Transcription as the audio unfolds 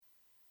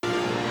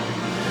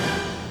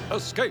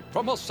escape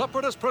from a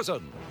Separatist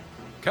prison.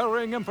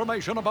 Carrying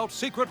information about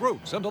secret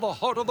routes into the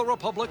heart of the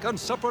Republic and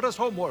Separatist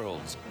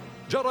homeworlds,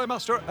 Jedi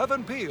Master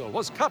Evan Peel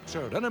was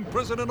captured and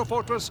imprisoned in a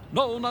fortress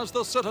known as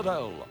the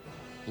Citadel.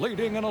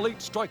 Leading an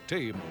elite strike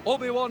team,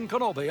 Obi-Wan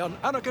Kenobi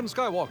and Anakin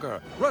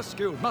Skywalker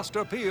rescued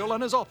Master Peel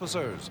and his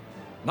officers.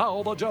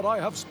 Now the Jedi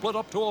have split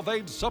up to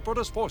evade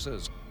Separatist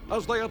forces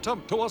as they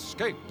attempt to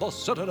escape the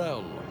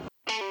Citadel.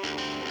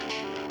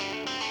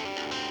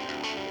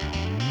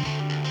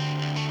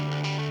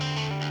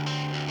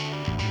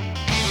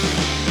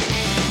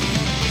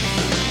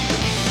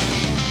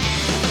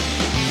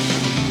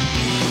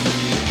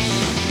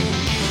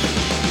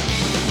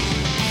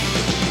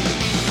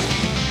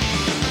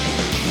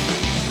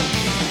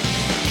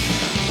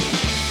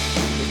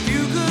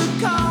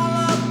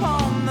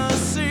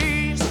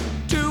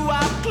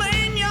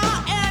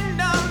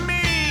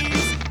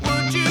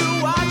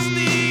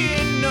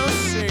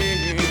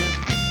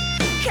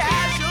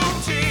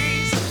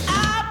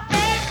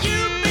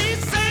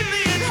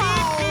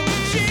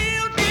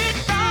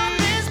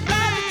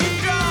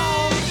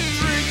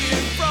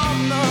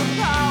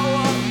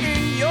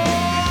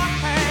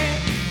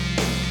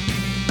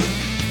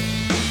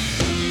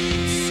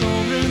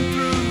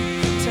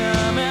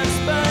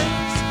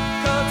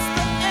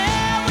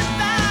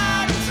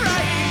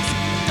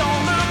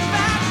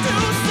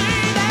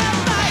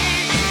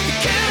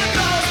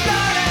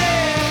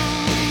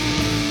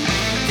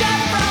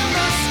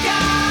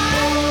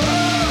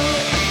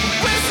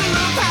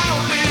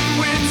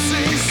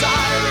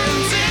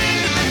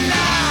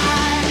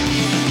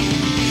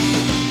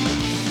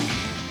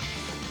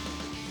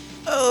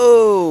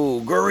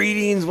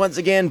 Greetings once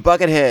again,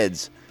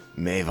 Bucketheads.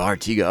 Mavar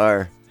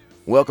Tigar.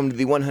 Welcome to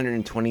the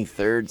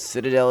 123rd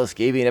Citadel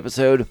Escaping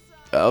episode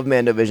of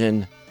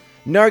MandoVision.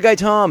 Nargai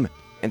Tom,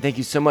 and thank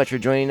you so much for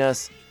joining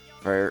us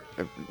for...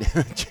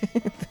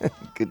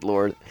 Good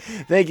Lord.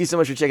 Thank you so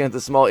much for checking out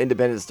the small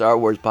independent Star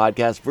Wars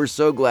podcast. We're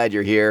so glad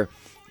you're here.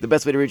 The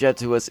best way to reach out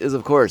to us is,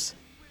 of course,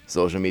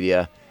 social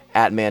media,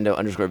 at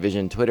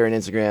Mando_Vision, Twitter and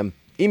Instagram.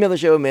 Email the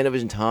show,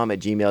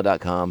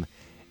 mandovisiontom@gmail.com.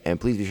 And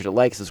please be sure to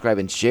like, subscribe,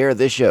 and share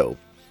this show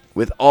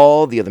with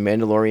all the other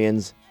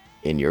Mandalorians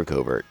in your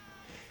covert.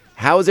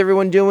 How's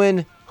everyone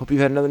doing? Hope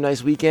you've had another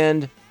nice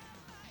weekend.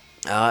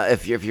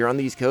 If you're on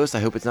the East Coast,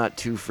 I hope it's not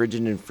too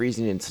frigid and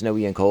freezing and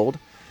snowy and cold.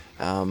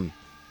 I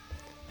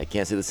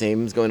can't say the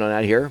same is going on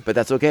out here, but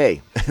that's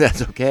okay.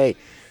 That's okay.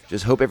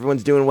 Just hope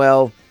everyone's doing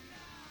well.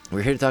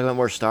 We're here to talk about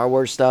more Star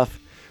Wars stuff.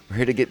 We're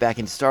here to get back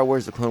into Star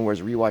Wars, the Clone Wars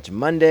rewatch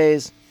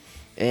Mondays.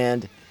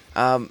 And,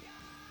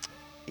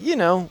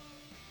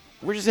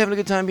 we're just having a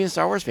good time being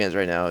Star Wars fans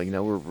right now.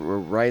 We're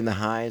riding the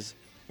highs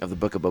of the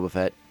Book of Boba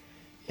Fett,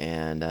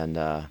 and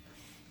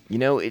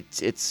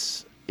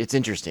it's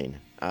interesting.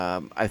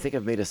 I think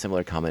I've made a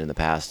similar comment in the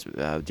past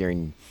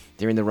during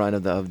the run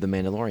of the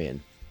Mandalorian.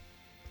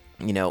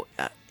 And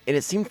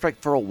it seemed like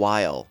for a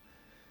while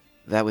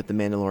that with the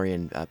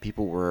Mandalorian,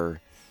 people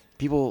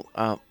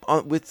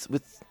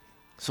with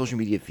social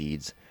media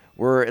feeds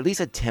were at least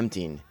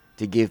attempting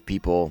to give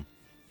people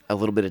a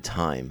little bit of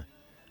time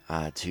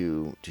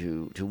to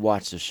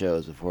watch the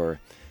shows before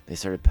they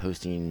started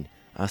posting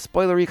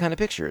spoilery kind of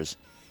pictures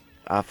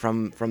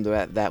from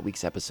that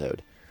week's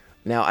episode.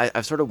 Now,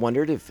 I've sort of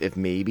wondered if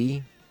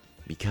maybe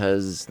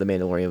because The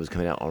Mandalorian was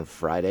coming out on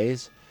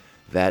Fridays,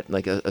 that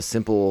like a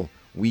simple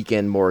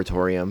weekend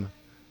moratorium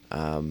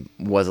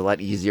was a lot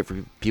easier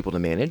for people to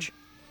manage.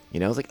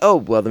 It's like, oh,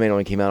 well, The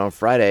Mandalorian came out on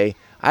Friday.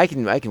 I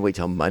can wait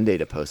till Monday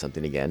to post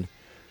something again.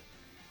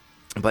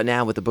 But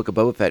now with the Book of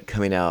Boba Fett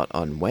coming out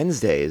on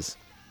Wednesdays,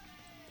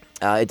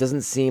 it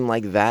doesn't seem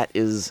like that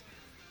is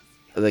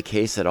the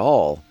case at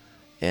all,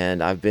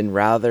 and I've been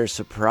rather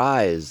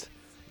surprised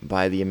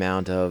by the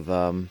amount of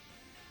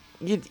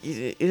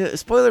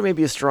spoiler may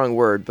be a strong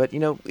word, but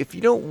if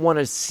you don't want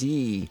to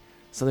see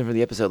something from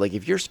the episode, like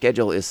if your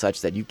schedule is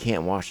such that you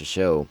can't watch the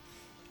show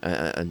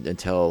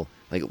until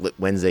like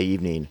Wednesday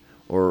evening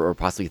or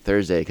possibly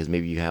Thursday because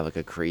maybe you have like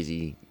a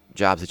crazy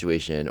job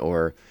situation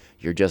or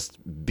you're just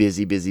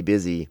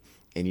busy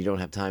and you don't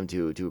have time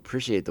to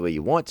appreciate the way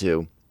you want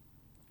to.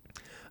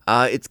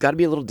 It's got to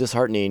be a little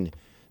disheartening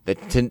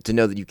to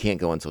know that you can't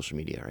go on social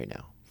media right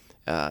now,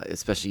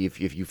 especially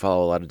if you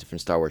follow a lot of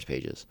different Star Wars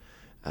pages.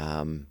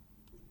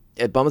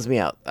 It bums me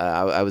out.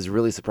 I was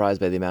really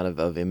surprised by the amount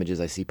of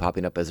images I see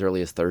popping up as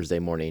early as Thursday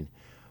morning.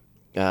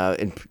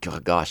 And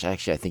gosh,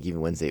 actually, I think even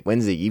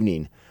Wednesday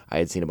evening, I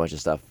had seen a bunch of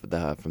stuff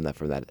from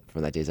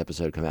that day's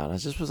episode come out. And I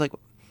just was like,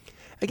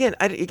 again,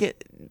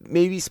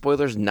 maybe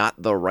spoilers not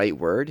the right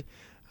word.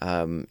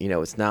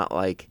 It's not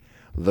like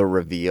the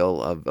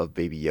reveal of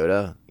Baby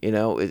Yoda,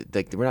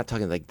 we're not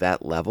talking like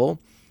that level.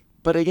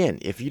 But again,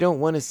 if you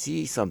don't want to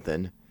see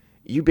something,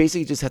 you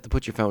basically just have to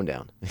put your phone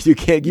down. You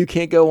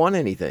can't go on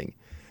anything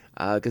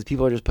because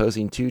people are just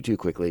posting too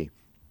quickly,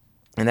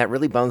 and that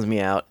really bums me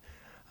out.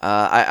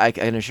 I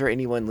can assure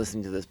anyone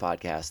listening to this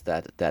podcast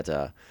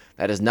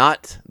that is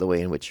not the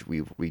way in which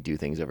we do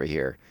things over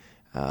here.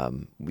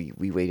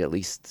 We wait at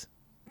least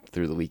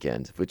through the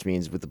weekend, which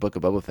means with the Book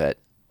of Boba Fett,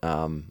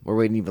 We're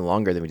waiting even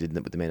longer than we did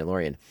with The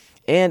Mandalorian.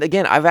 And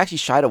again, I've actually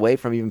shied away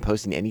from even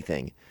posting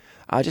anything,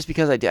 just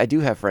because I do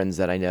have friends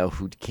that I know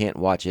who can't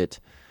watch it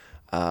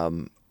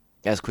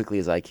as quickly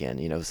as I can.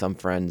 You know, some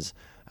friends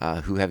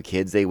who have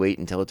kids, they wait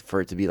until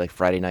for it to be like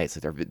Friday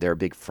nights. Like they're a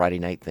big Friday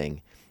night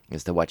thing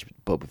is to watch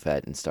Boba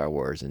Fett and Star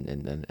Wars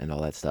and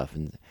all that stuff.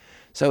 And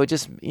so it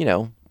just, you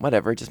know,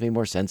 whatever. It just made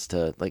more sense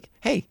to like,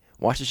 hey,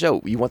 watch the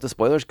show. You want the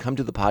spoilers? Come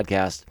to the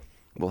podcast.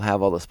 We'll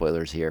have all the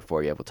spoilers here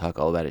for you. We'll talk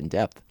all about it in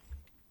depth.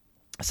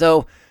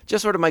 So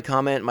just sort of my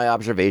comment, my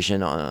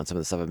observation on some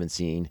of the stuff I've been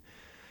seeing.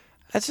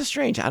 That's just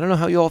strange. I don't know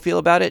how you all feel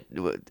about it.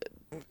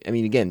 I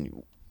mean,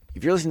 again,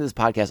 if you're listening to this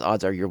podcast,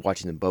 odds are you're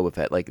watching the Boba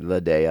Fett like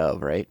the day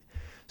of, right?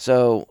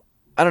 So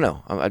I don't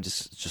know. I'm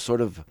just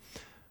sort of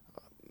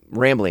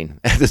rambling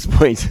at this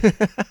point.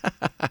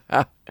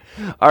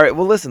 All right.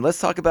 Well, listen. Let's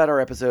talk about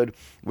our episode.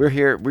 We're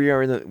here. We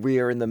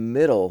are in the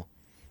middle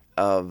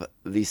of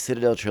the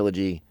Citadel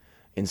trilogy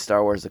in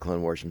Star Wars: The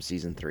Clone Wars from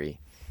season 3,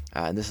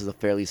 and this is a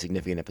fairly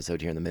significant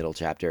episode here in the middle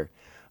chapter.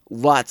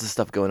 Lots of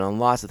stuff going on.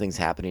 Lots of things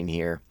happening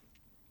here.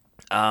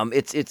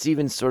 It's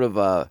even sort of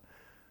I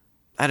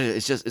don't know.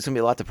 It's gonna be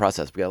a lot to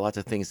process. We got lots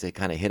of things to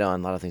kind of hit on.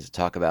 A lot of things to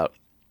talk about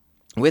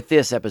with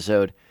this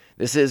episode.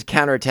 This is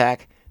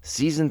Counterattack,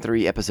 Season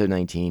 3, Episode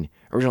 19.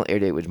 Original air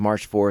date was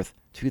March 4th,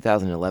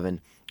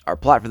 2011. Our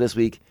plot for this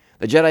week: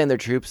 the Jedi and their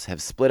troops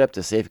have split up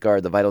to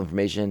safeguard the vital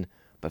information,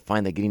 but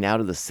find that getting out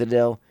of the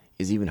Citadel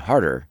is even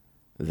harder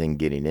than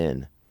getting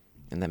in.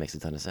 And that makes a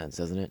ton of sense,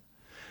 doesn't it?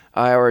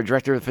 Our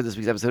director for this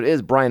week's episode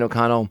is Brian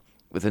O'Connell,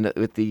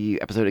 with the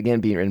episode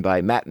again being written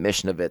by Matt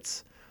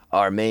Mishnovitz.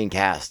 Our main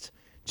cast: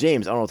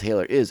 James Arnold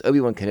Taylor is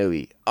Obi-Wan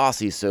Kenobi,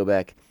 Aussie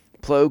Sobek,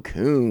 Plo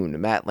Koon,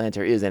 Matt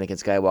Lanter is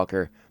Anakin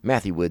Skywalker,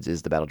 Matthew Woods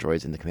is the battle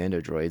droids and the commando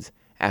droids,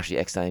 Ashley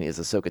Eckstein is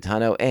Ahsoka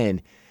Tano,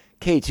 and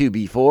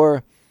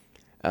K2B4,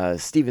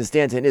 Stephen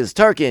Stanton is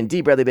Tarkin,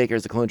 D. Bradley Baker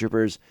is the Clone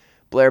Troopers,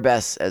 Blair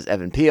Bess as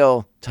Evan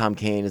Peel, Tom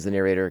Kane is the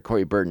narrator,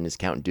 Corey Burton is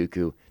Count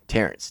Dooku,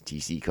 Terrence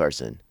T.C.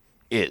 Carson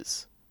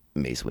is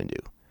Mace Windu.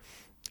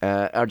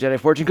 Our Jedi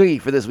Fortune Cookie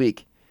for this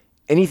week: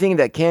 anything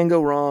that can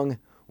go wrong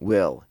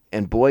will,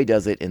 and boy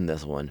does it in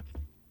this one.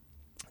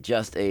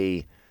 Just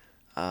a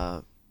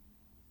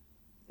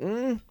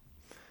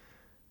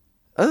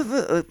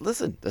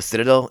listen, the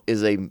Citadel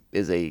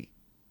is a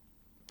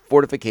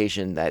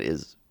fortification that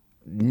is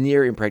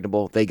near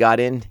impregnable. They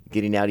got in,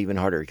 getting out even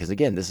harder, because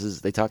again,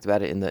 they talked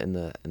about it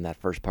in that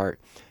first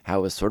part, how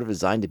it was sort of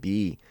designed to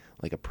be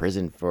like a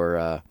prison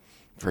for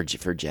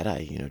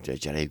Jedi. You know,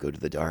 Jedi who go to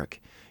the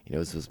dark. You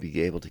know, it's supposed to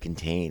be able to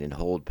contain and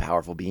hold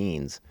powerful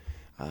beings,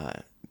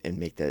 and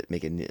make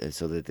it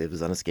so that it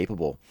was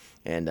unescapable.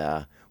 And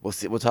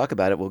we'll talk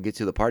about it. We'll get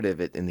to the part of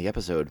it in the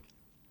episode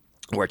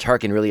where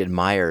Tarkin really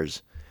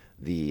admires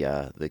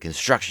the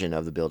construction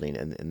of the building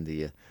and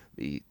the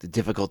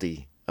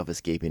difficulty of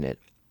escaping it.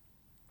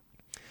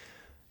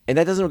 And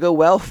that doesn't go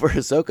well for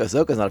Ahsoka.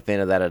 Ahsoka's not a fan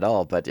of that at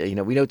all. But you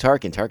know, we know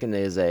Tarkin. Tarkin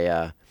is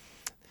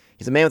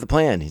he's a man with a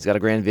plan. He's got a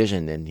grand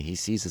vision, and he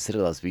sees the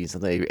Citadel as being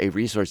something, a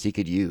resource he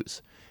could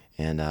use.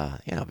 And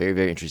very,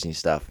 very interesting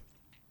stuff.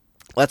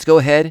 Let's go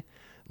ahead.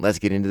 Let's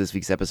get into this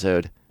week's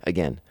episode.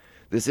 Again,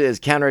 this is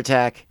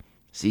Counterattack,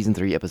 Season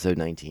 3, Episode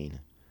 19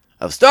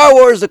 of Star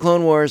Wars: The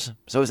Clone Wars.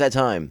 So it's that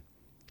time.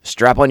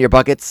 Strap on your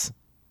buckets.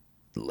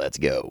 Let's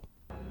go.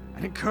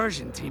 An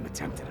incursion team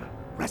attempted a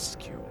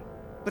rescue,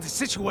 but the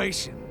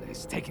situation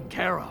is taken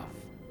care of.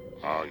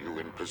 Are you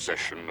in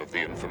possession of the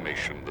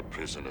information the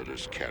prisoner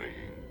is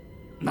carrying?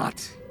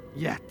 Not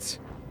yet,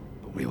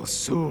 but we will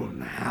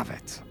soon have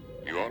it.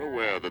 You are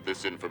aware that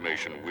this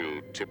information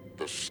will tip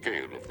the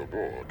scale of the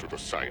war to the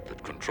side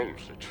that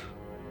controls it.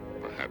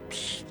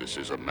 Perhaps this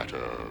is a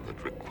matter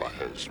that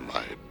requires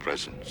my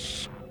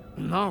presence.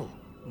 No,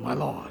 my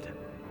lord.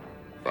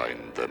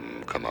 Find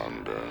them,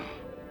 Commander.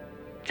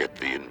 Get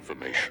the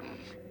information.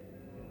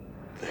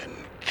 Then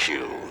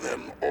kill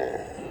them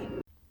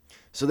all.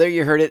 So there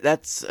you heard it.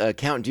 That's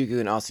Count Dooku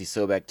and Aussie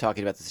Sobek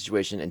talking about the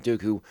situation, and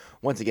Dooku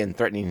once again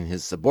threatening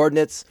his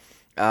subordinates.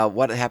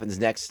 What happens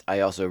next, I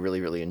also really,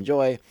 really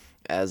enjoy,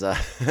 as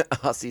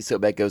Aussie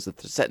Sobek goes to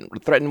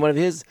threaten one of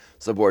his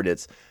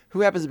subordinates,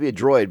 who happens to be a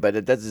droid, but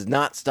that does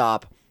not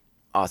stop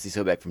Aussie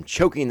Sobek from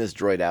choking this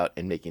droid out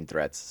and making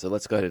threats. So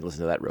let's go ahead and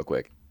listen to that real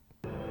quick.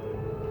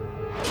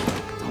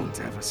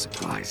 Don't ever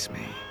surprise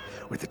me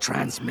with a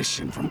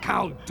transmission from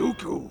Count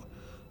Dooku.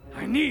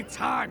 I need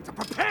time to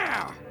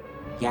prepare.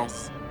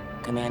 Yes,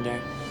 Commander.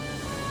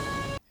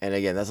 And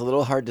again, that's a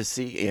little hard to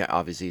see. Yeah,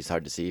 obviously, it's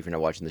hard to see if you're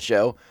not watching the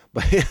show.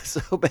 But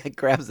Sobek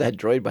grabs that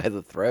droid by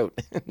the throat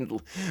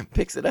and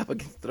picks it up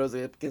and throws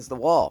it up against the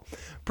wall.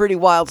 Pretty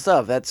wild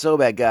stuff. That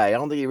Sobek guy. I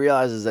don't think he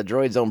realizes that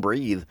droids don't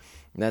breathe.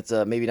 That's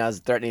maybe not as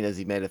threatening as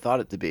he may have thought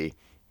it to be.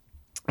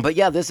 But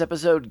yeah, this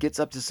episode gets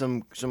up to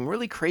some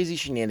really crazy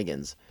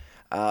shenanigans.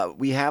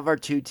 We have our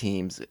two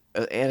teams,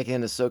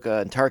 Anakin,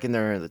 Ahsoka, and Tarkin.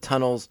 They're in the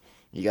tunnels.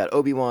 You got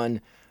Obi-Wan,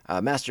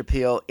 Master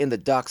Peel in the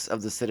docks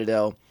of the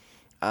Citadel.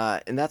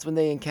 And that's when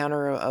they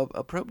encounter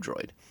a probe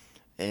droid.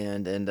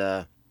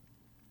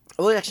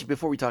 Well, actually,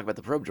 before we talk about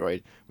the probe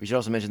droid, we should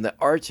also mention that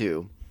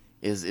R2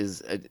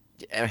 is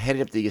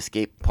headed up the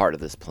escape part of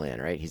this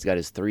plan, right? He's got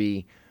his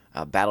 3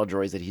 battle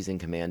droids that he's in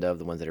command of,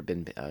 the ones that have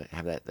been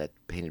have that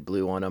painted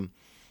blue on them,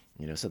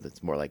 so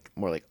that's more like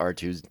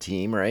R2's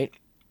team, right?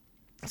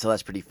 So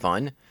that's pretty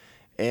fun.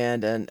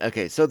 And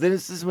okay, so then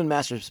this is when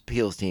Master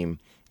Peel's team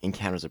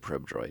encounters a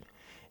probe droid,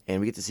 and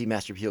we get to see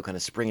Master Peel kind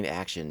of spring into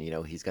action.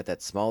 He's got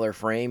that smaller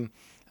frame,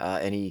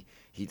 and he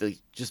like,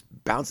 just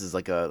bounces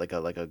like a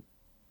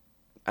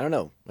I don't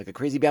know, like a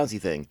crazy bouncy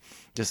thing,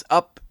 just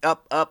up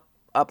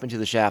into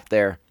the shaft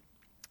there,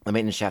 the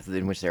maintenance shaft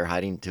in which they're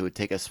hiding, to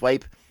take a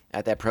swipe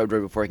at that probe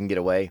droid before he can get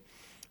away.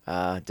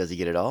 Does he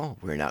get it all?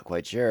 We're not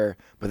quite sure.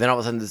 But then all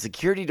of a sudden the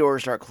security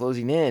doors start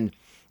closing in,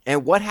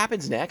 and what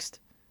happens next?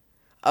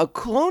 A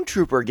clone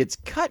trooper gets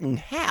cut in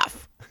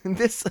half in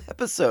this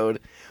episode.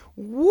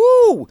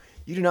 Woo!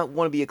 You do not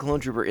want to be a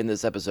clone trooper in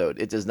this episode.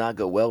 It does not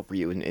go well for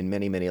you in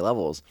many, many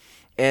levels.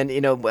 And,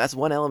 that's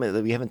one element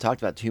that we haven't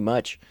talked about too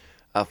much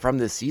from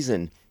this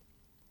season,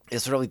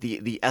 is sort of like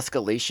the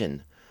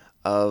escalation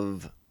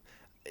of...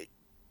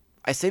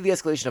 I say the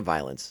escalation of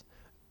violence,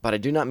 but I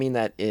do not mean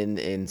that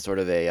in sort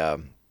of a...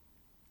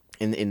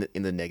 in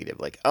the negative.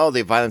 Like, oh,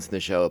 the violence in the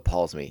show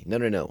appalls me.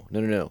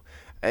 No.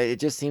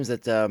 It just seems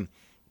that...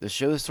 the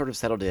show is sort of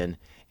settled in,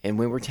 and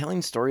when we're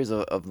telling stories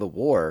of the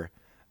war,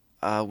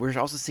 we're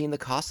also seeing the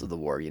cost of the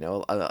war, and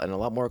a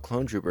lot more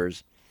clone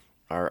troopers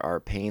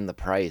are paying the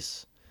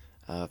price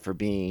for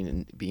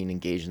being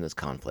engaged in this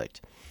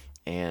conflict,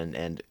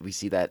 and we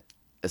see that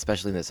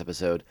especially in this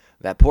episode.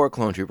 That poor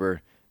clone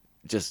trooper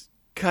just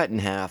cut in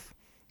half.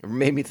 It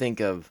made me think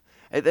of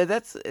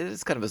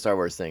it's kind of a Star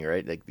Wars thing,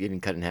 right? Like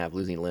getting cut in half,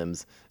 losing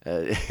limbs.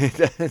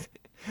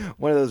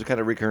 One of those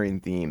kind of recurring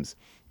themes.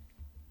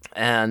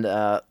 And,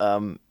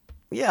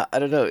 yeah, I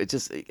don't know. It's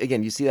just,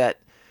 again, you see that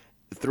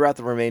throughout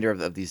the remainder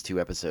of these 2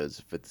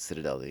 episodes with the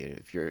Citadel.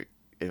 If you're,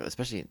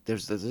 especially,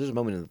 there's a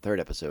moment in the 3rd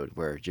episode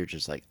where you're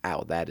just like,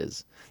 ow, that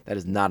is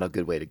not a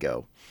good way to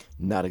go.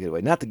 Not a good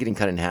way. Not that getting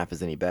cut in half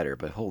is any better,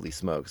 but holy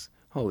smokes.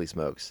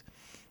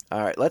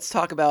 All right, let's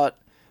talk about,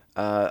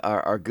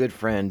 our good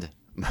friend,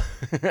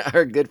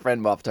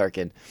 Moff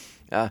Tarkin.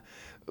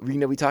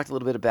 We talked a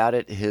little bit about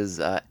it, his,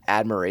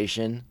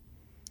 admiration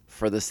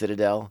for the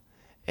Citadel.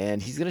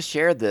 And he's going to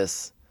share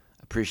this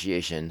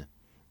appreciation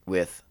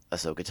with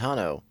Ahsoka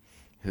Tano,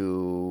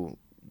 who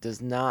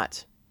does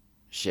not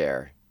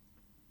share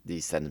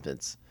these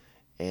sentiments.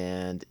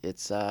 And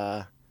it's,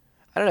 I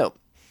don't know.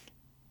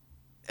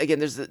 Again,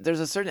 there's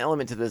a certain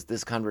element to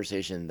this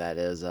conversation that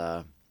is,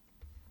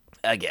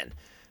 again,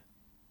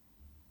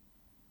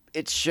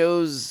 it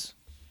shows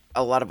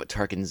a lot of what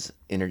Tarkin's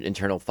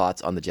internal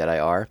thoughts on the Jedi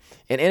are,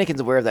 and Anakin's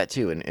aware of that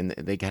too, and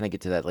they kind of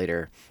get to that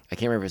later. I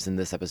can't remember if it's in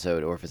this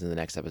episode or if it's in the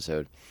next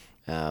episode,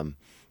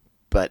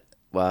 but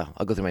well,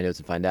 I'll go through my notes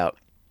and find out.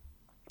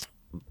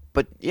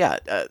 But yeah,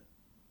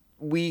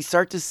 we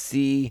start to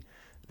see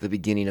the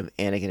beginning of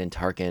Anakin and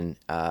Tarkin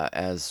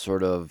as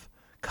sort of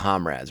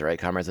comrades, right?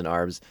 Comrades in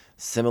arms,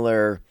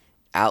 similar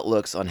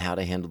outlooks on how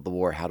to handle the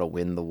war, how to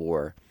win the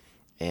war.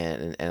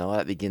 And a lot of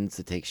that begins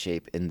to take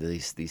shape in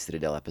these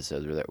Citadel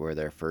episodes where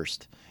they're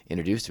first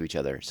introduced to each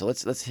other. So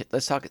let's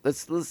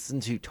listen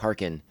to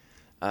Tarkin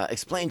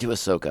explain to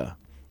Ahsoka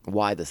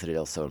why the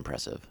Citadel is so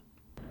impressive.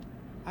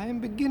 I am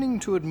beginning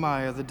to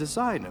admire the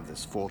design of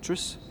this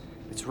fortress.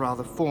 It's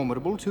rather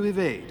formidable to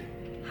evade.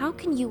 How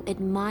can you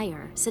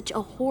admire such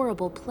a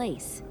horrible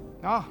place?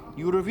 Ah,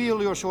 you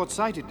reveal your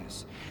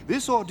short-sightedness.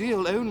 This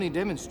ordeal only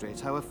demonstrates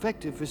how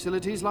effective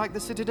facilities like the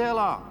Citadel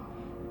are.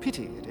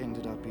 Pity it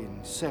ended up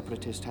in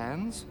separatist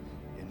hands,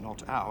 and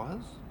not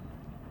ours.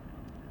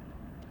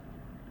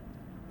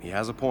 He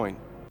has a point.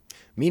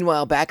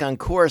 Meanwhile, back on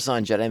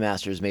Coruscant, Jedi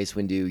Masters Mace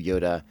Windu,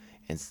 Yoda,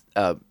 and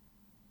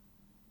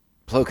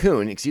Plo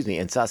Koon, and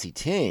Saesee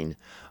Tiin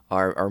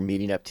are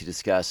meeting up to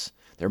discuss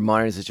their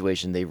monitoring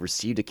situation. They've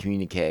received a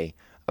communique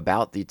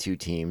about the 2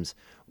 teams,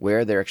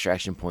 where their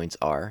extraction points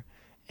are,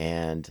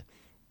 and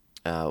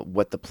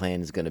what the plan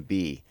is going to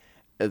be.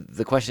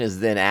 The question is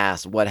then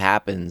asked, what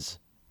happens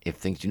if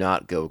things do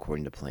not go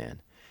according to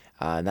plan?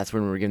 And that's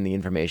when we're given the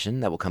information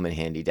that will come in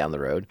handy down the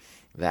road,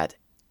 that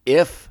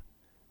if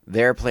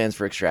their plans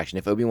for extraction,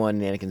 if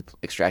Obi-Wan and Anakin's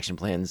extraction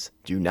plans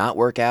do not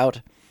work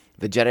out,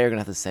 the Jedi are going to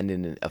have to send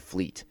in a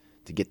fleet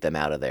to get them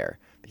out of there,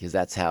 because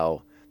that's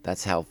how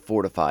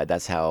fortified,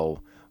 that's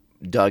how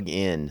dug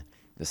in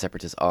the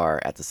Separatists are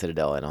at the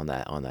Citadel and on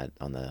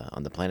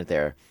the planet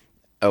there,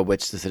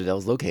 which the Citadel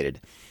is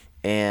located.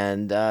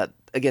 And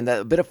again,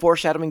 that a bit of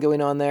foreshadowing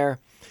going on there.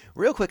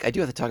 Real quick, I do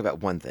have to talk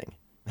about one thing.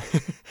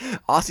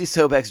 Aussie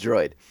Sobek's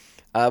droid.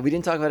 We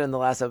didn't talk about it in the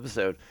last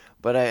episode,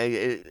 but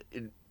I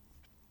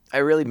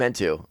really meant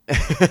to.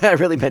 I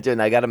really meant to,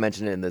 and I got to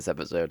mention it in this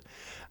episode.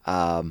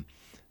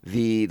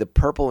 The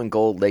purple and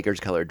gold Lakers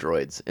colored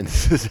droids in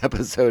this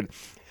episode.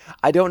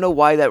 I don't know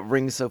why that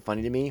rings so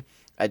funny to me.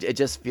 It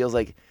just feels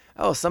like,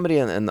 oh, somebody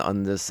on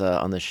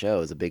the show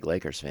is a big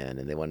Lakers fan,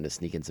 and they wanted to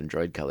sneak in some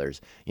droid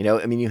colors.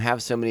 I mean, you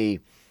have so many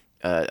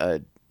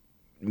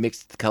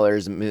mixed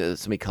colors, so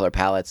many color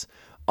palettes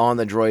on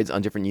the droids,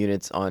 on different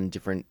units, on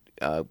different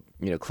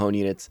clone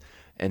units.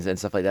 and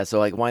stuff like that. So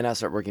like, why not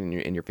start working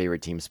in your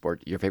favorite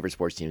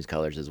sports team's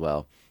colors as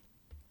well?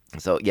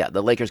 So yeah,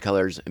 the Lakers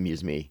colors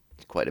amuse me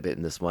quite a bit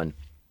in this one.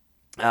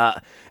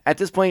 At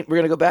this point, we're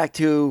gonna go back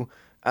to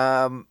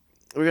we're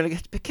gonna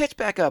catch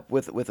back up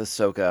with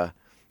Ahsoka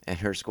and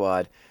her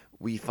squad.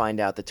 We find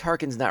out that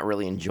Tarkin's not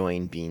really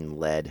enjoying being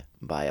led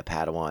by a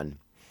Padawan,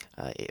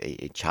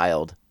 a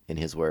child, in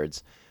his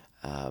words.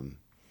 Anakin's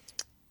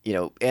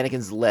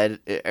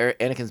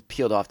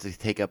peeled off to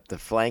take up the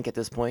flank at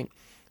this point.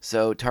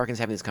 So Tarkin's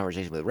having this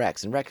conversation with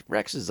Rex, and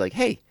Rex is like,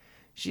 "Hey,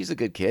 she's a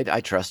good kid. I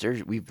trust her.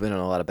 We've been on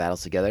a lot of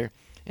battles together."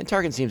 And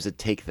Tarkin seems to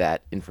take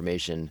that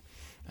information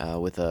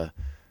with a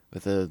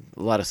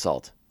lot of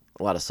salt.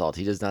 A lot of salt.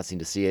 He does not seem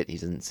to see it. He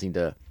doesn't seem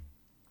to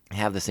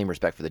have the same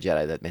respect for the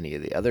Jedi that many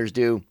of the others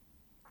do.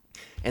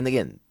 And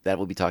again, that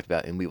will be talked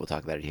about, and we will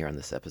talk about it here on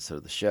this episode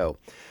of the show.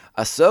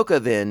 Ahsoka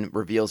then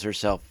reveals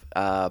herself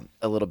a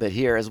little bit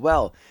here as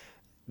well,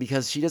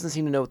 because she doesn't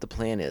seem to know what the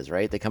plan is,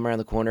 right? They come around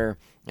the corner,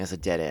 and it's a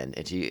dead end,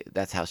 and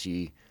that's how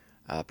she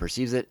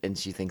perceives it, and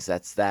she thinks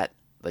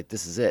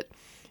this is it.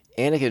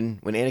 When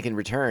Anakin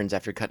returns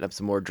after cutting up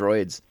some more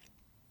droids,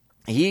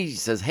 he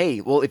says,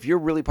 "Hey, well, if you're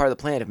really part of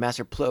the plan, if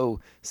Master Plo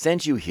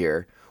sent you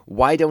here,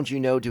 why don't you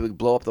know to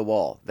blow up the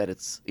wall, that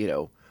it's,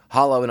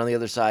 hollow, and on the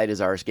other side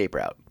is our escape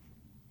route?"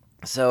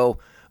 So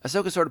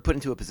Ahsoka's sort of put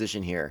into a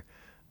position here,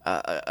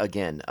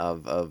 again,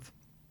 of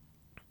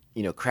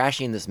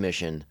crashing this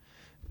mission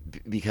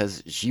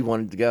because she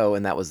wanted to go,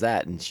 and that was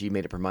that, and she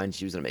made up her mind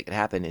she was going to make it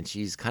happen, and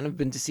she's kind of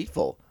been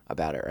deceitful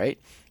about it, right?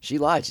 She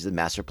lied. She said,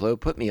 "Master Plo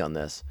put me on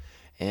this,"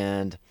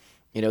 and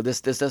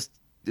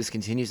this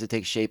continues to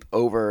take shape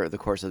over the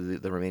course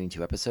of the remaining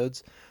 2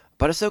 episodes.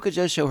 But Ahsoka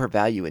does show her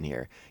value in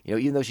here.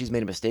 Even though she's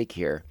made a mistake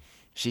here,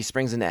 she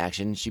springs into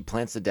action. She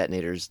plants the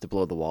detonators to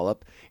blow the wall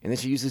up, and then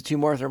she uses 2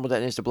 more thermal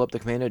detonators to blow up the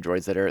commando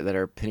droids that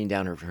are pinning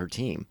down her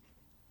team.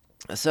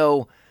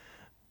 So,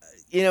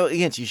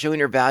 again, she's showing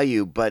her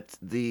value, but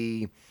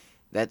that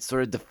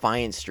sort of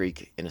defiant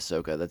streak in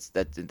Ahsoka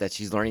that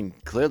she's learning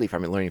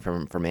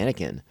from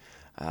Anakin,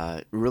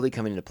 really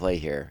coming into play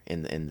here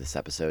in this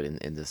episode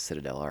in the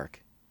Citadel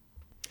arc.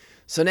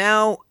 So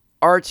now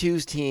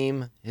R2's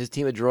team, his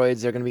team of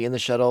droids, they're going to be in the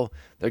shuttle.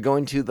 They're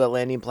going to the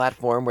landing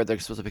platform where they're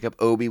supposed to pick up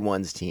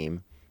Obi-Wan's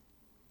team.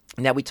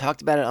 Now, we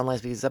talked about it on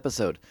last week's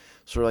episode.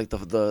 Sort of like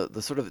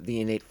the sort of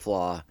the innate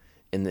flaw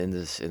in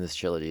this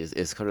trilogy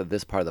is sort of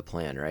this part of the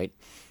plan, right?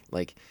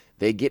 Like,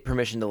 they get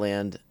permission to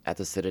land at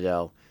the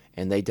Citadel,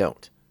 and they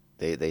don't.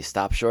 They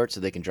stop short so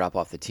they can drop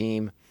off the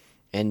team.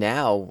 And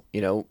now,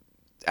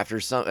 after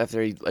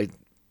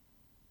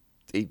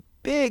a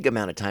big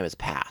amount of time has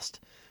passed,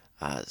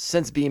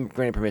 since being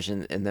granted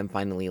permission and them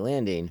finally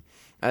landing,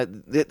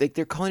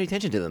 they're calling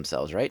attention to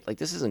themselves, right? Like,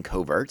 this isn't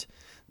covert.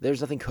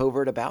 There's nothing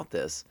covert about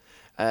this.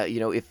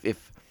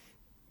 If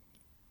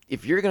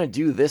you're gonna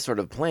do this sort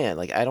of plan,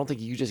 like, I don't think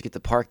you just get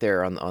to park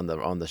there on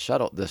the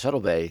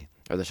shuttle bay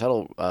or the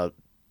shuttle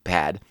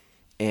pad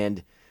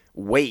and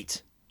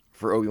wait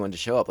for Obi-Wan to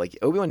show up. Like,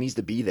 Obi-Wan needs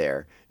to be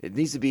there. It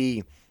needs to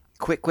be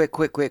quick.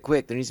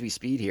 There needs to be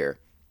speed here.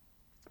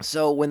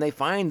 So when they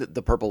find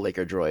the purple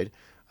Laker droid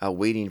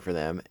waiting for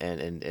them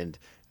and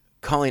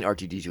calling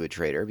R2-D2 a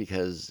traitor,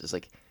 because it's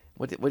like,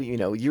 what do you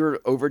know? You're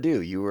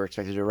overdue. You were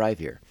expected to arrive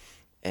here.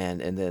 And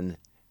then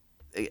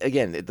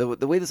again,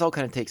 the way this all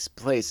kind of takes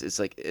place, it's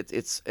like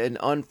it's an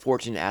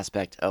unfortunate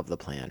aspect of the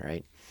plan,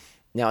 right?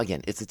 Now,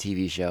 again, it's a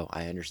TV show.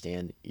 I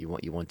understand you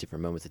want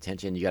different moments of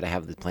tension. You got to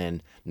have the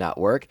plan not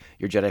work.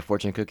 Your Jedi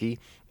fortune cookie,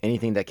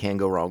 anything that can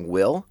go wrong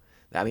will.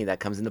 I mean, that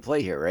comes into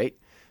play here, right?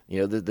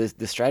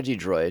 The strategy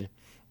droid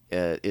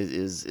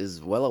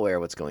is well aware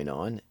of what's going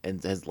on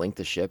and has linked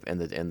the ship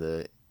and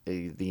the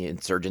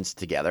insurgents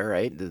together,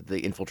 right? The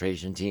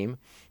infiltration team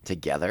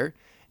together,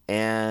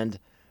 and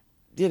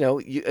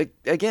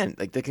again,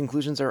 like, the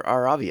conclusions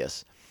are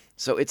obvious.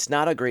 So it's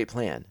not a great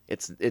plan.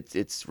 It's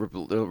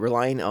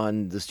relying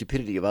on the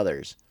stupidity of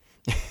others,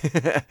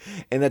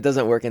 and that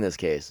doesn't work in this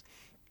case.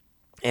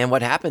 And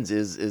what happens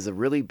is a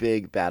really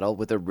big battle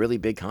with a really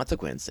big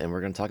consequence, and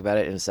we're going to talk about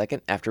it in a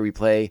second after we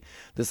play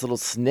this little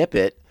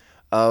snippet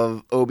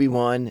of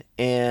Obi-Wan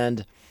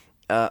and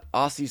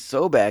Ossie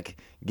Sobek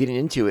getting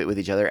into it with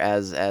each other,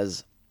 as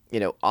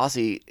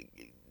Ossie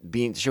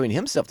showing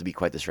himself to be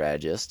quite the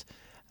strategist,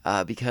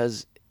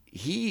 because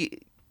he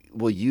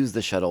will use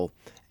the shuttle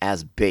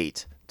as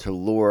bait to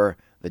lure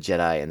the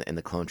Jedi and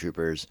the clone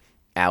troopers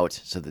out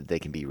so that they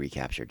can be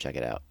recaptured. Check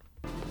it out.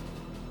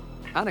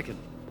 Anakin.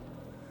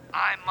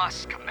 I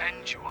must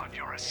commend you on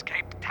your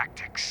escape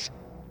tactics.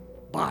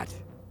 But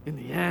in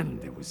the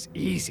end, it was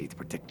easy to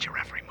predict your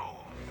every move.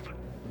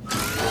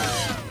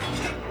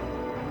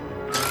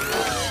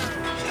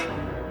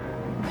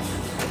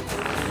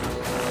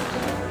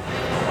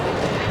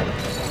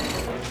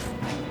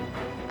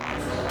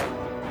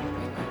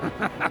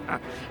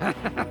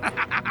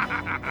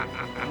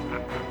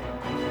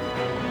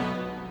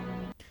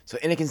 So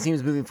Anakin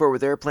seems moving forward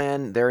with their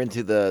plan. They're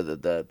into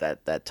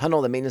that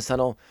tunnel, the maintenance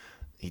tunnel.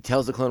 He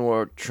tells the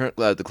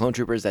clone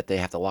troopers that they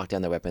have to lock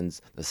down their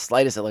weapons. The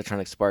slightest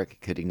electronic spark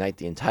could ignite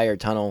the entire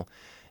tunnel,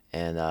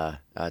 And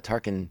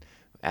Tarkin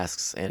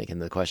asks Anakin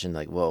the question,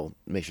 like, well,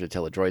 make sure to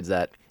tell the droids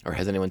that, or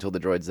has anyone told the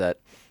droids that?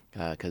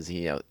 Because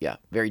he,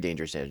 very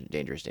dangerous.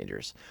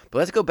 But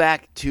let's go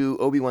back to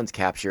Obi-Wan's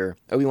capture.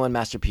 Obi-Wan,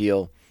 Master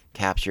Peel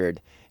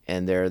captured,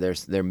 and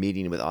they're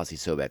meeting with Ozzy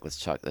Sobek.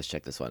 Let's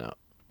check this one out.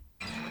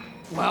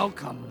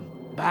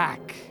 Welcome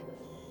back.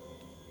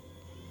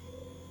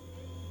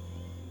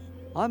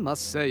 I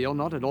must say, you're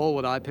not at all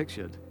what I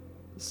pictured.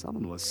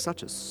 Someone with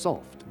such a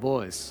soft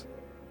voice.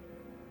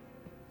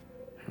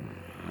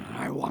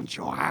 I want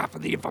your half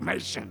of the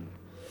information.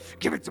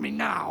 Give it to me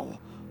now,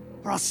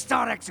 or I'll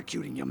start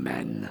executing your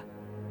men.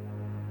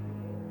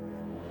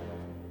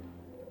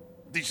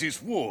 This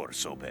is war,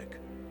 Sobek.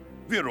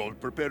 We're all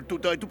prepared to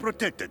die to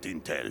protect that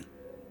intel.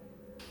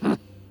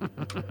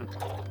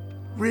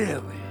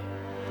 Really?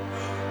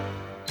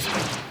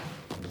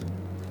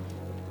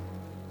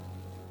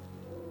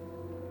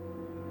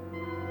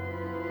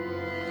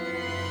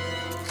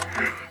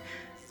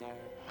 Sir,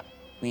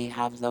 we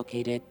have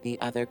located the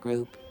other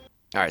group.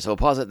 All right, so we'll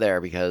pause it there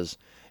because,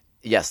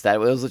 yes, that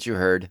was what you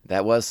heard.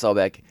 That was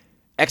Sobek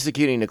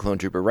executing a clone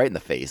trooper right in the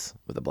face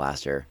with a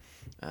blaster.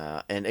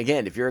 And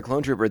again, if you're a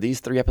clone trooper, these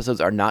 3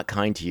 episodes are not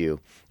kind to you,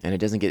 and it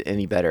doesn't get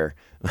any better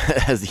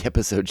as the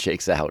episode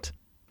shakes out.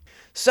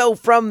 So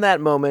from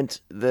that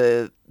moment,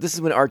 this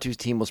is when R2's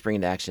team will spring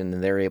into action,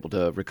 and they're able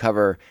to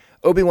recover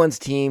Obi-Wan's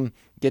team,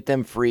 get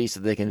them free so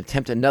they can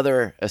attempt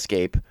another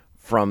escape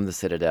from the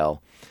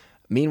Citadel.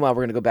 Meanwhile,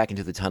 we're going to go back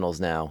into the tunnels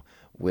now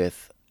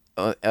with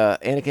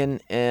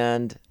Anakin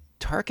and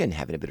Tarkin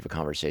having a bit of a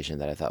conversation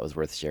that I thought was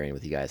worth sharing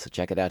with you guys. So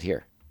check it out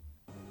here.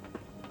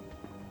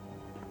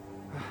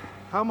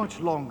 How much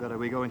longer are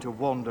we going to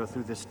wander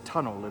through this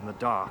tunnel in the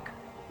dark?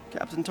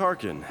 Captain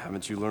Tarkin,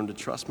 haven't you learned to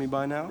trust me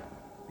by now?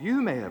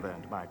 You may have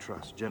earned my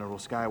trust, General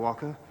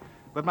Skywalker,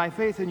 but my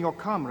faith in your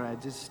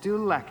comrades is still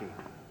lacking.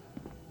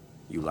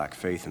 You lack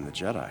faith in the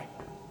Jedi.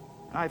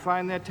 I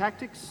find their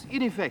tactics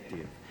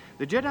ineffective.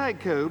 The Jedi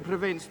Code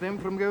prevents them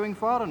from going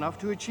far enough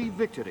to achieve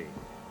victory,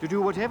 to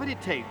do whatever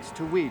it takes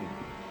to win.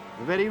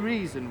 The very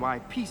reason why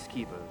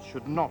peacekeepers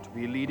should not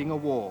be leading a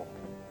war.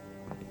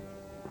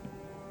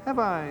 Have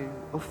I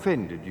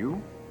offended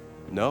you?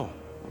 No.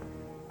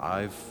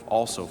 I've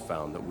also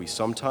found that we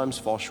sometimes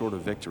fall short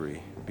of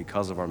victory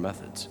because of our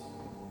methods.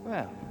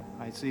 Well,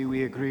 I see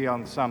we agree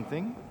on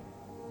something.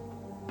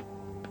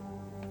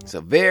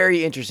 So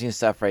very interesting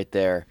stuff right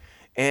there.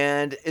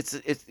 And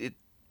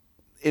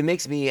it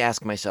makes me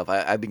ask myself,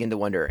 I begin to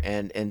wonder,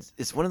 and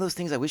it's one of those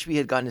things I wish we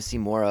had gotten to see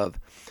more of,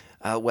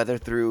 whether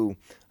through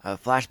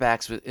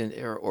flashbacks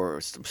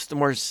or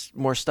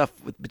more stuff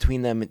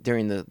between them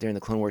during the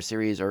Clone Wars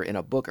series or in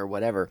a book or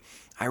whatever.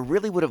 I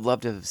really would have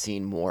loved to have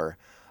seen more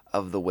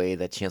of the way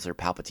that Chancellor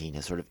Palpatine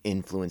has sort of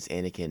influenced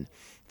Anakin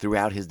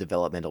throughout his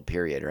developmental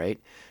period, right?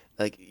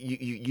 Like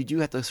you do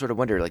have to sort of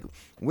wonder, like,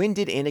 when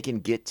did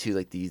Anakin get to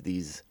like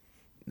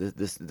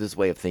this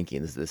way of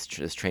thinking, this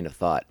train of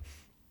thought,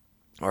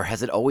 or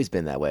has it always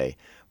been that way?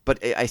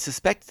 But I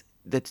suspect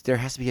that there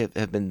has to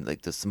have been like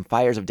some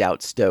fires of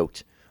doubt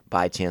stoked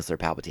by Chancellor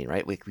Palpatine,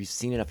 right? We've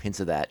seen enough hints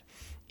of that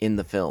in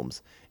the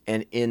films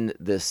and in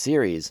the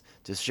series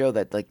to show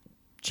that like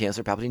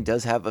Chancellor Palpatine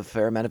does have a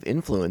fair amount of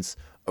influence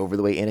over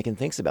the way Anakin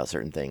thinks about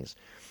certain things.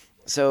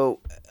 So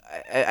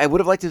I would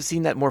have liked to have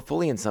seen that more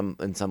fully in some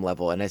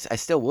level, and I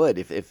still would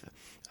if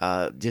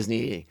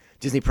Disney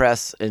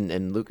Press and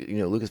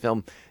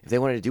Lucasfilm, if they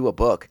wanted to do a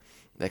book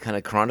that kind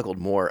of chronicled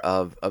more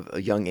of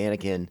a young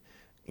Anakin,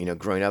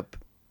 growing up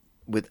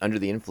under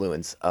the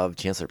influence of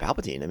Chancellor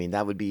Palpatine. I mean,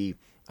 that would be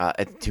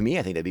to me,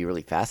 I think that'd be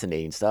really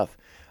fascinating stuff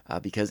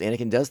because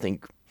Anakin does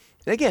think,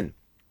 and again,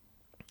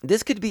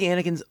 this could be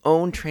Anakin's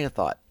own train of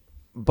thought.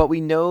 But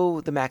we know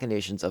the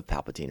machinations of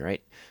Palpatine,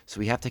 right? So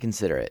we have to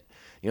consider it.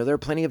 There are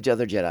plenty of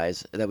other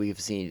Jedis that we've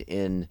seen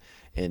in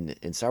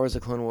Star Wars: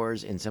 The Clone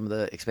Wars, in some of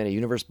the expanded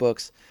universe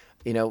books.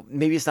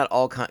 Maybe it's not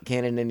all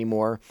canon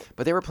anymore,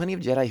 but there were plenty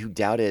of Jedi who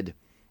doubted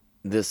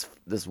this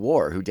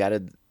war, who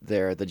doubted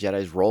the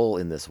Jedi's role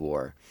in this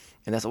war,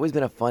 and that's always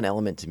been a fun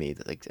element to me.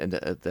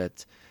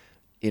 That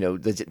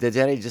the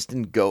Jedi just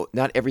didn't go.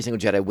 Not every single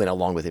Jedi went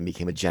along with him,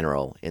 became a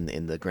general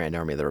in the Grand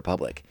Army of the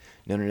Republic.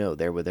 No.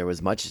 There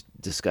was much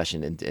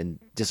discussion and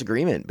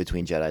disagreement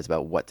between Jedis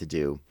about what to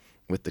do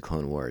with the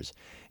Clone Wars.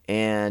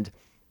 And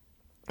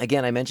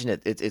again, I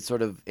mentioned it's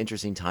sort of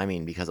interesting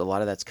timing because a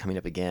lot of that's coming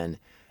up again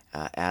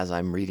as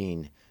I'm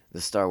reading the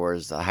Star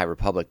Wars High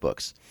Republic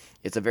books.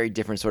 It's a very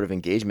different sort of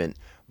engagement,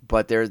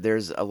 but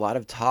there's a lot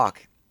of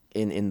talk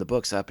in the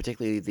books,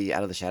 particularly the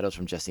Out of the Shadows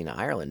from Justina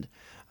Ireland,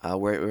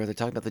 where they're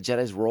talking about the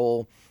Jedi's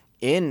role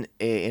in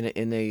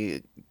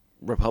a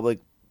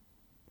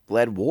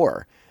Republic-led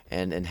war,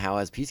 and how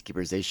as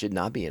peacekeepers they should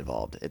not be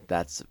involved.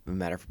 That's a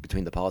matter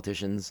between the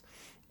politicians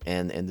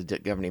and the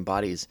governing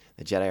bodies.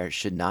 The Jedi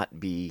should not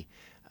be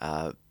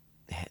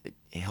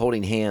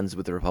holding hands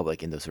with the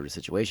Republic in those sort of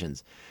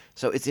situations.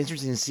 So it's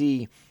interesting to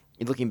see,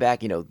 looking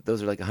back,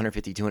 those are like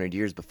 150, 200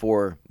 years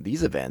before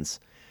these events.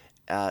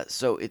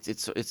 So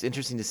it's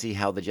interesting to see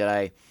how the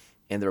Jedi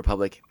and the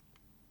Republic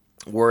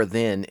were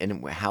then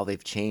and how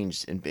they've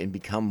changed and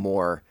become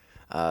more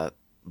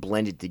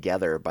blended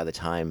together by the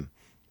time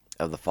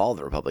of the fall of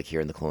the Republic here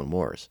in the Clone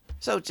Wars.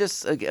 So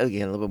just,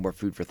 again, a little bit more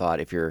food for thought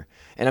if you're,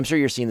 and I'm sure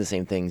you're seeing the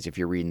same things if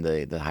you're reading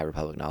the High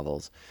Republic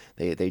novels.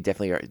 They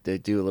definitely are, they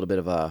do a little bit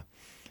of a,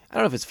 I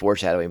don't know if it's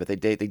foreshadowing, but they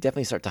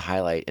definitely start to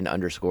highlight and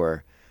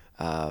underscore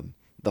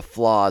the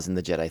flaws in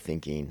the Jedi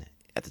thinking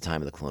at the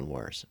time of the Clone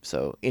Wars.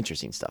 So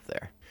interesting stuff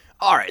there.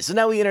 All right, so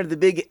now we enter the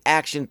big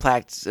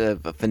action-packed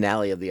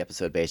finale of the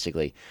episode,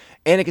 basically.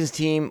 Anakin's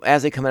team,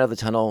 as they come out of the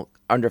tunnel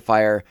under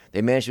fire,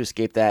 they manage to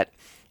escape that,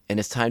 and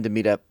it's time to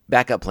meet up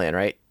backup plan,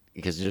 right?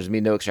 Because there's going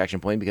to be no extraction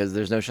point because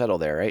there's no shuttle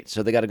there, right?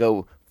 So they got to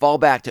go fall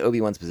back to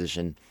Obi-Wan's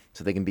position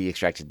so they can be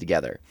extracted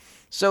together.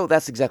 So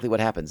that's exactly what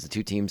happens. The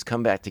two teams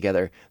come back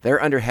together.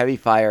 They're under heavy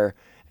fire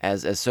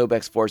as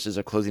Sobek's forces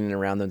are closing in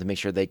around them to make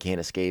sure they can't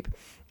escape.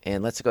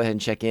 And let's go ahead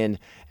and check in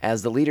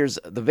as the leaders,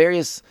 the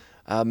various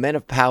men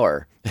of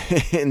power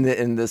in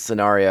this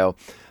scenario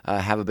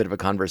have a bit of a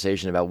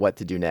conversation about what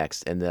to do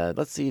next. And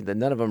let's see that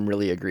none of them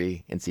really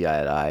agree and see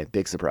eye to eye.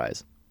 Big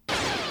surprise.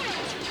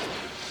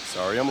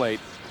 Sorry I'm late.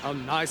 How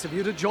nice of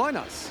you to join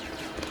us.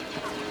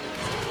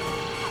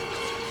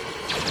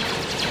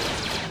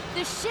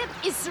 The ship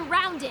is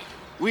surrounded.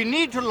 We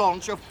need to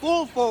launch a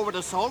full forward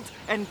assault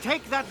and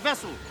take that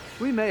vessel.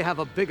 We may have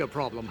a bigger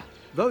problem.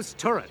 Those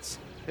turrets.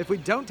 If we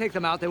don't take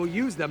them out, they will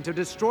use them to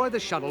destroy the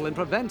shuttle and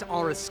prevent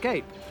our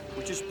escape.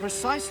 Which is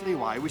precisely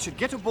why we should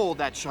get aboard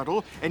that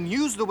shuttle and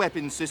use the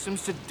weapon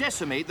systems to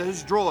decimate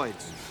those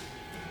droids.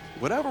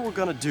 Whatever we're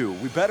gonna do,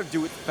 we better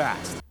do it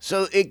fast.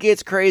 So it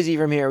gets crazy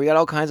from here. We got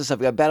all kinds of stuff.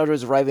 We got battle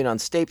droids arriving on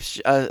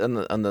Stapes,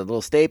 on the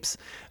little Stapes.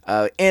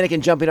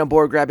 Anakin jumping on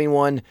board, grabbing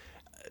one.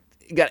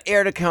 You got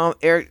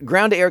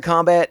ground to air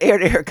combat, air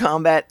to air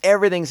combat.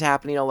 Everything's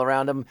happening all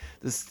around him.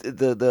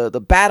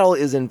 The battle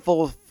is in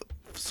full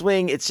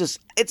swing. It's just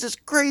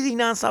crazy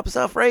nonstop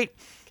stuff, right?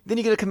 Then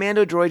you get a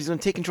commando droid. He's going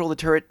to take control of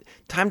the turret.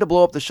 Time to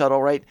blow up the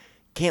shuttle, right?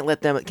 Can't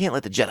let the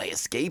Jedi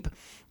escape.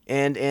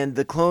 And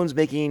the clones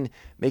making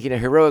a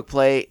heroic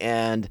play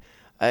and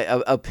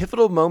a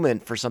pivotal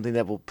moment for something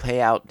that will pay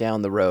out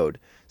down the road.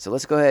 So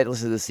let's go ahead and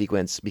listen to this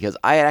sequence because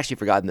I had actually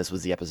forgotten this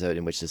was the episode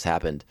in which this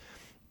happened.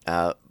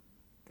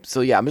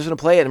 So yeah, I'm just going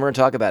to play it and we're going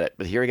to talk about it.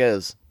 But here it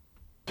goes.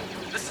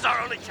 This is our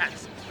only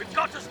chance. We've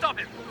got to stop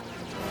him.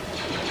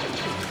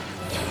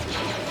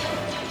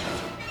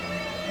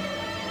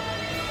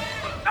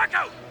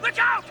 Echo, look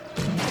out!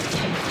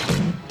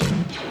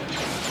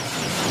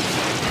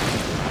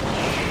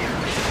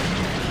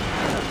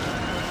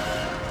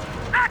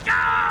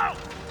 Echo!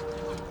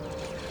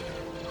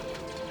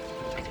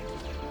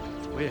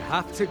 We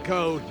have to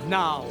go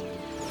now.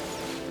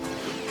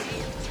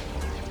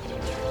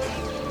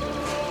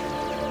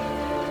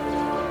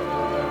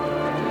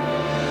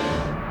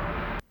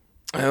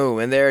 Oh,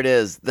 and there it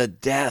is. The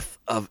death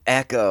of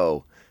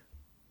Echo.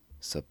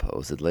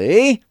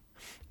 Supposedly.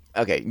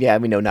 Okay, yeah,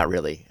 no, not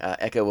really.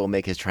 Echo will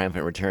make his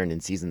triumphant return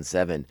in Season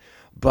 7.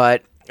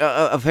 But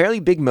a fairly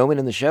big moment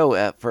in the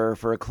show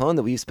for a clone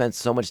that we've spent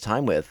so much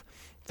time with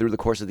through the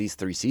course of these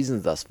 3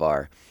 seasons thus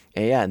far.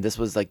 And yeah, and this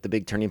was like the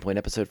big turning point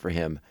episode for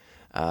him.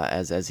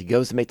 As he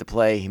goes to make the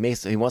play, he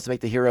wants to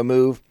make the hero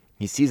move.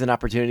 He sees an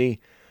opportunity,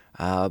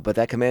 but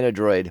that commando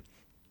droid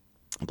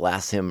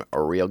blasts him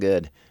real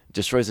good.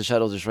 Destroys the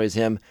shuttle, destroys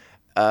him.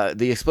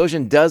 The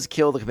explosion does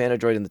kill the commando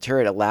droid in the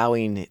turret,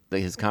 allowing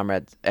his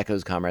comrades,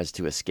 Echo's comrades,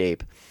 to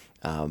escape.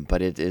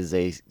 But it is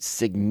a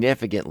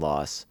significant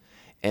loss.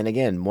 And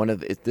again,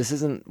 this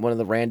isn't one of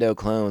the rando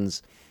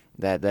clones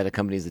that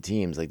accompanies the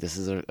teams. Like, this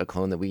is a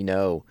clone that we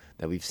know,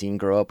 that we've seen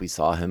grow up. We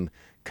saw him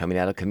coming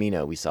out of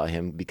Kamino. We saw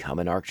him become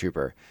an ARC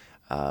trooper.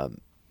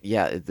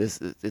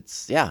 This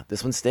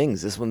one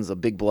stings. This one's a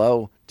big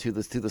blow to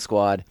the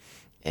squad,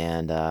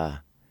 and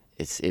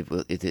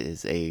it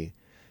is a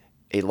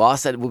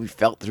loss that will be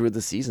felt through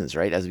the seasons,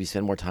 right? As we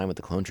spend more time with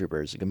the clone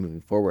troopers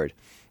moving forward.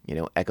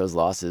 Echo's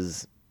loss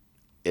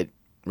it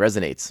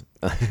resonates.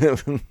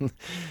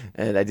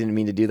 And I didn't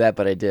mean to do that,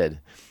 but I did.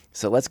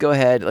 So let's go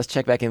ahead. Let's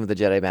check back in with the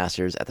Jedi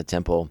Masters at the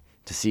temple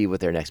to see what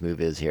their next move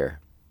is here.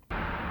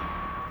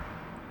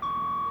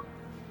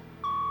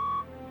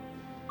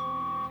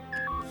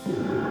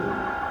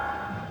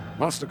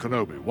 Master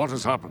Kenobi, what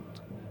has happened?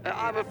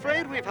 I'm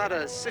afraid we've had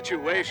a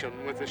situation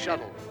with the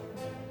shuttle.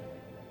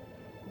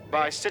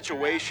 By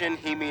situation,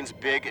 he means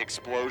big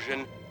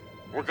explosion.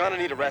 We're gonna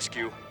need a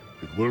rescue.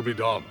 It will be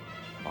done.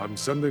 I'm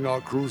sending our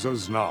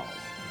cruisers now.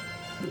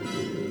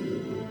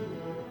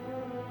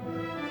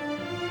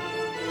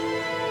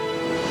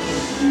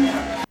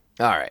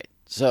 All right,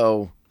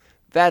 so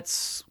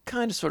that's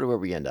kind of sort of where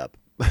we end up.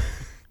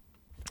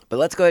 But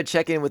let's go ahead and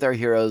check in with our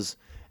heroes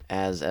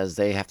as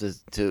they have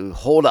to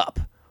hold up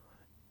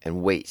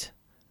and wait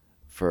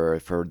for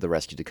the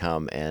rescue to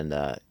come.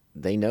 And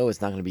they know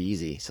it's not going to be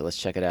easy, so let's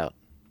check it out.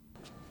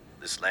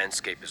 This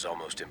landscape is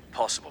almost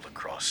impossible to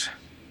cross.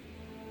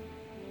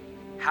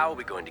 How are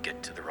we going to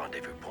get to the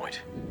rendezvous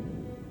point?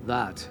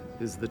 That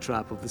is the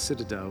trap of the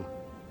Citadel.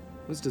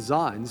 It was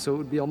designed so it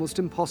would be almost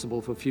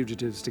impossible for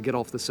fugitives to get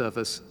off the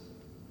surface,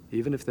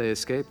 even if they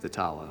escape the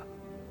tower.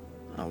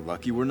 How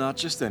lucky we're not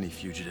just any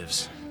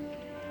fugitives.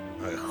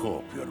 I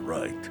hope you're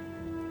right.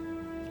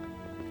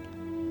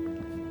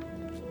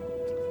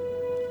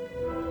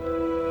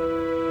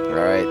 All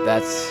right,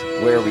 that's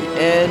where we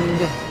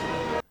end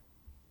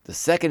the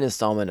second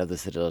installment of the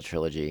Citadel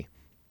trilogy.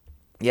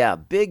 Yeah,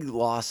 big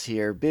loss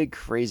here, big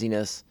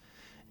craziness.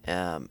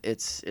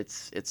 It's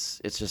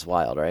just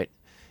wild, right?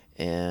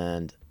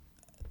 And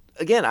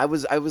again, I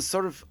had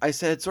sort of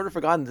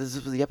forgotten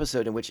this was the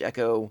episode in which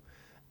Echo,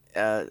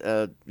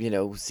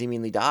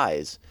 seemingly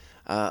dies,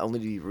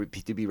 only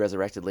to be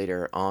resurrected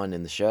later on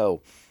in the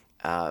show,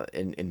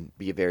 and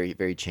be a very,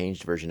 very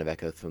changed version of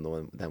Echo from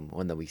the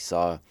one that we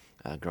saw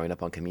growing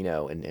up on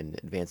Kamino and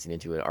advancing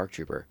into an ARC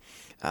Trooper.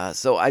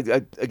 So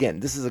again,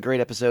 this is a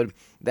great episode.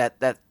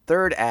 That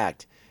third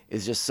act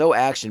is just so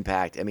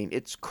action-packed. I mean,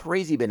 it's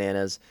crazy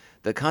bananas.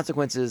 The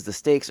consequences, the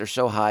stakes are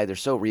so high. They're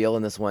so real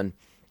in this one.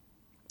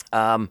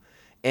 And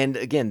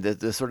again,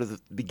 the sort of the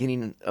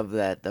beginning of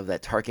that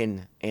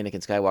Tarkin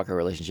Anakin Skywalker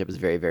relationship is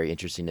very, very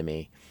interesting to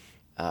me,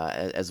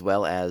 as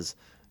well as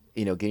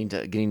getting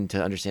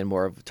to understand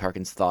more of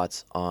Tarkin's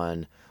thoughts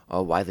on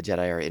why the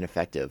Jedi are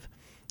ineffective.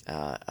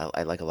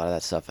 I like a lot of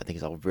that stuff. I think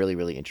it's all really,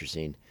 really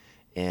interesting.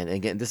 And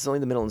again, this is only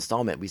the middle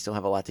installment. We still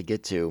have a lot to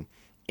get to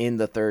in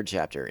the third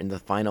chapter, in the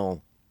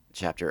final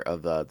chapter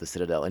of the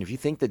Citadel. And if you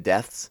think the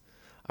deaths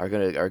are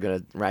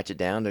gonna ratchet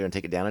down, they're gonna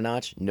take it down a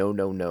notch.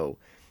 No.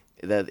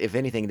 If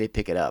anything, they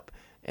pick it up,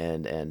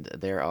 and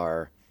there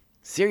are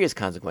serious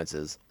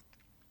consequences,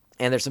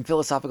 and there's some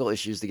philosophical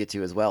issues to get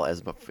to as well,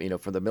 as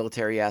from the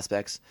military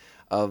aspects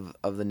of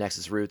the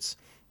Nexus roots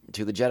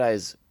to the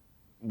Jedi's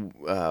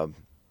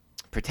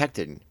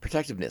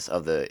protectiveness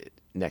of the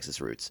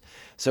Nexus roots.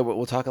 So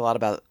we'll talk a lot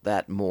about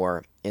that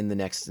more in the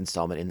next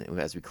installment,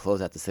 as we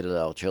close out the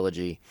Citadel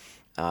trilogy,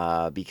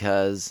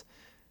 because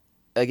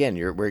again,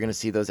 we're going to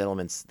see those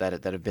elements that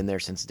have been there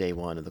since day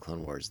one of the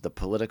Clone Wars, the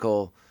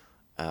political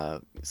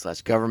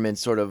 / government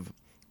sort of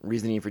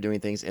reasoning for doing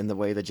things, and the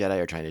way the Jedi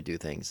are trying to do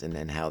things,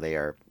 and how they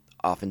are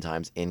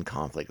oftentimes in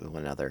conflict with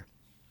one another.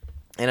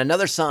 And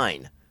another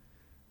sign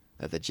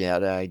that the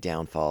Jedi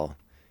downfall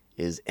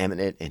is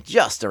imminent and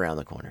just around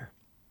the corner.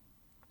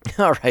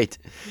 All right,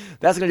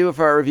 that's gonna do it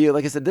for our review.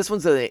 Like I said, this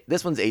one's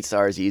 8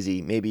 stars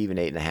easy, maybe even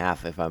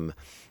 8.5 if I'm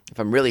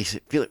really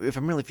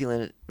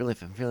feeling a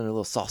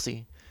little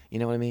saucy. You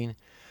know what I mean?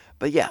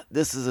 But yeah,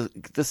 the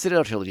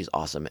Citadel trilogy is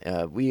awesome.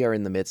 We are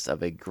in the midst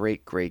of a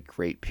great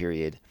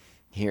period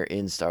here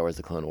in Star Wars: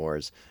 The Clone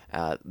Wars.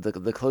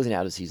 The closing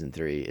out of season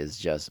 3 is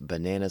just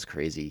bananas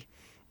crazy,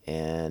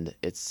 and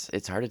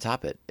it's hard to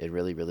top it. It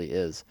really, really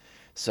is.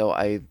 So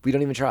we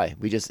don't even try.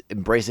 We just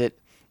embrace it.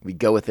 We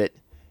go with it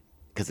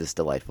because it's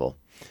delightful.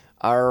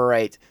 All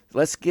right,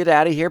 let's get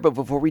out of here. But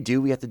before we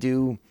do, we have to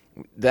do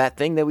that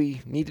thing that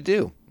we need to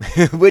do,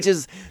 which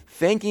is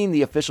thanking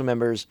the official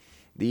members,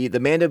 the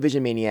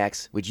Mandovision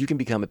Maniacs, which you can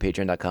become at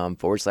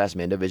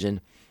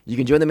patreon.com/Mandovision. You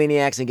can join the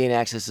Maniacs and gain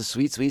access to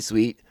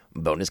sweet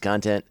bonus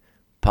content,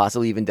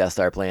 possibly even Death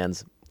Star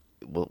plans.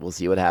 We'll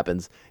see what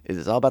happens.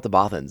 It's all about the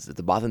Bothans. If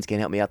the Bothans can't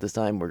help me out this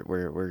time,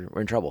 we're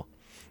in trouble.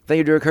 Thank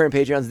you to our current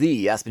Patreons,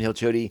 the Aspen Hill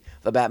Chody,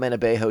 the Batman of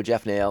Bayho,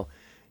 Jeff Nail.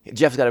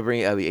 Jeff's got a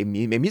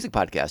music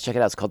podcast. Check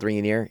it out. It's called Ring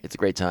in Ear. It's a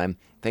great time.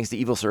 Thanks to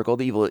Evil Circle,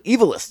 the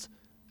evilest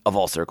of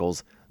all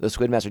circles, the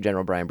Squidmaster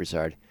General Brian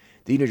Broussard,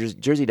 the New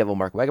Jersey Devil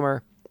Mark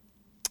Wegemer,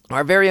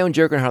 our very own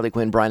Joker and Harley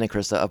Quinn, Brian and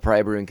Krista of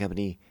Pariah Brewing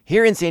Company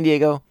here in San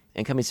Diego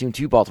and coming soon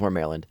to Baltimore,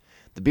 Maryland,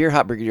 the Beer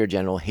Hop Brigadier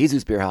General,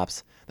 Jesus Beer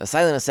Hops, the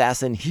Silent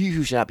Assassin, he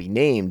who should not be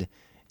named,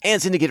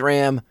 and Syndicate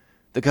Ram,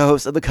 the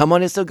co-host of the Come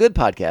On It's So Good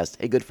podcast,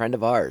 a good friend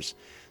of ours.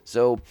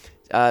 So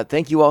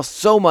thank you all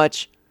so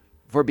much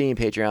for being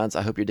Patreons.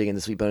 I hope you're digging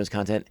the sweet bonus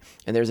content.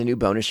 And there's a new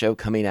bonus show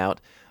coming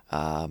out.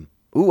 I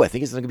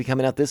think it's going to be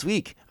coming out this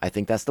week. I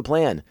think that's the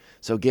plan.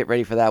 So get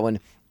ready for that one.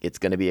 It's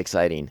going to be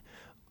exciting.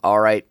 All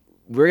right.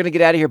 We're going to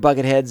get out of here,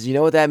 Bucketheads. You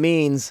know what that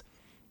means.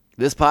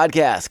 This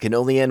podcast can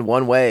only end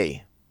one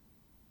way.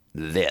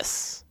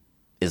 This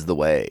is the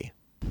way.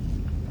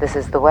 This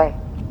is the way.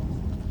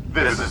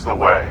 This is the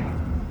way.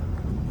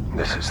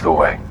 This is the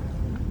way.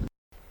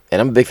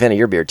 And I'm a big fan of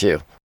your beer, too.